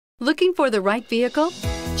Looking for the right vehicle?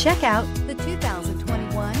 Check out the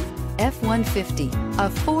 2021 F-150. A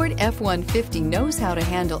Ford F-150 knows how to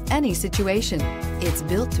handle any situation. It's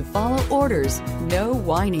built to follow orders, no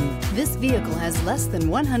whining. This vehicle has less than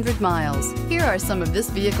 100 miles. Here are some of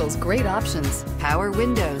this vehicle's great options: power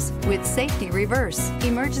windows with safety reverse,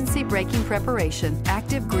 emergency braking preparation,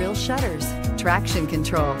 active grille shutters, traction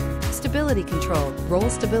control, stability control, roll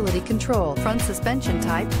stability control, front suspension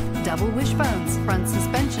type, double wishbones, front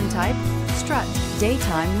suspension type, strut,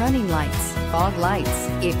 daytime running lights, fog lights.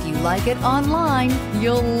 If you like it online,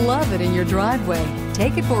 you'll love it in your driveway.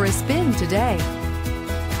 Take it for a spin today.